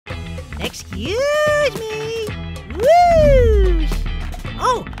Excuse me. Whoosh!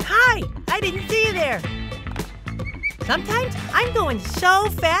 Oh, hi! I didn't see you there. Sometimes I'm going so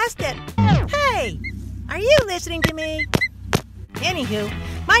fast that... Hey! Are you listening to me? Anywho,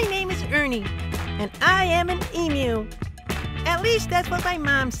 my name is Ernie, and I am an emu. At least that's what my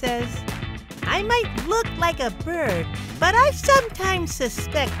mom says. I might look like a bird, but I sometimes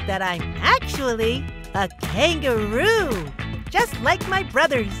suspect that I'm actually a kangaroo, just like my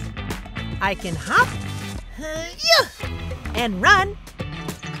brothers. I can hop, and run,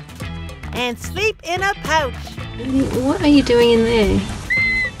 and sleep in a pouch. What are you doing in there?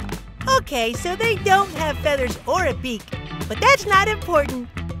 Okay, so they don't have feathers or a beak, but that's not important.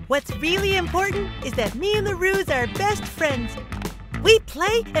 What's really important is that me and the roos are best friends. We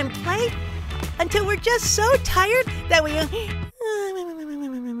play and play until we're just so tired that we...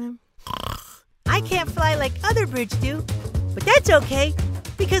 I can't fly like other birds do, but that's okay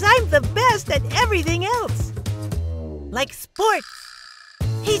because I'm the best at everything else. Like sports.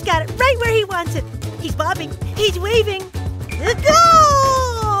 He's got it right where he wants it. He's bobbing, he's waving.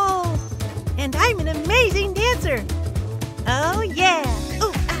 Go! And I'm an amazing dancer. Oh yeah.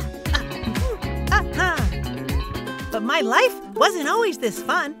 Ooh, But my life wasn't always this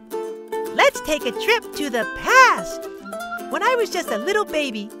fun. Let's take a trip to the past. When I was just a little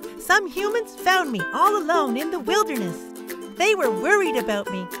baby, some humans found me all alone in the wilderness. They were worried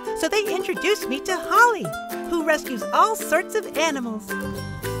about me, so they introduced me to Holly, who rescues all sorts of animals.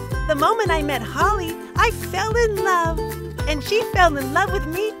 The moment I met Holly, I fell in love, and she fell in love with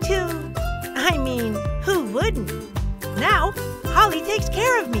me too. I mean, who wouldn't? Now, Holly takes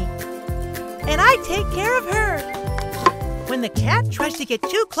care of me, and I take care of her. When the cat tries to get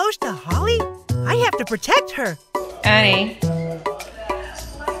too close to Holly, I have to protect her. Ernie.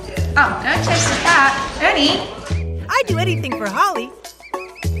 Oh, don't chase the cat. Ernie. I do anything for Holly.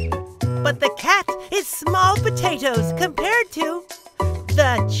 But the cat is small potatoes compared to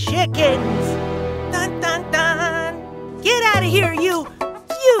the chickens. Dun, dun, dun. Get out of here, you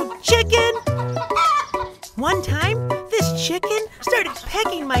chicken. One time, this chicken started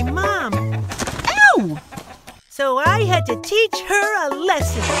pecking my mom. Ow! So I had to teach her a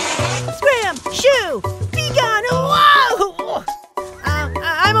lesson. Scram, shoo, be gone, whoa!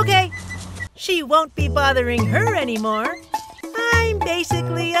 I'm okay. She won't be bothering her anymore. I'm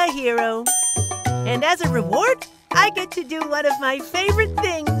basically a hero. And as a reward, I get to do one of my favorite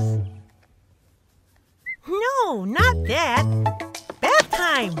things. No, not that. Bath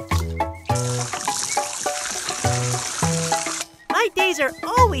time. My days are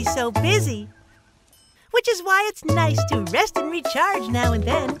always so busy, which is why it's nice to rest and recharge now and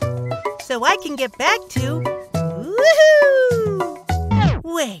then, so I can get back to woohoo!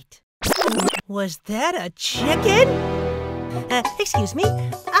 Wait, was that a chicken? Excuse me,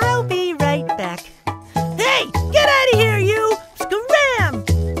 I'll be right back. Hey, get out of here, you! Scram!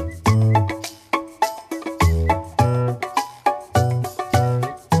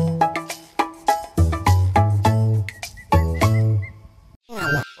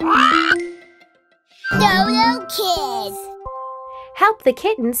 Dodo Kids. Help the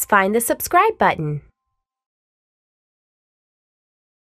kittens find the subscribe button.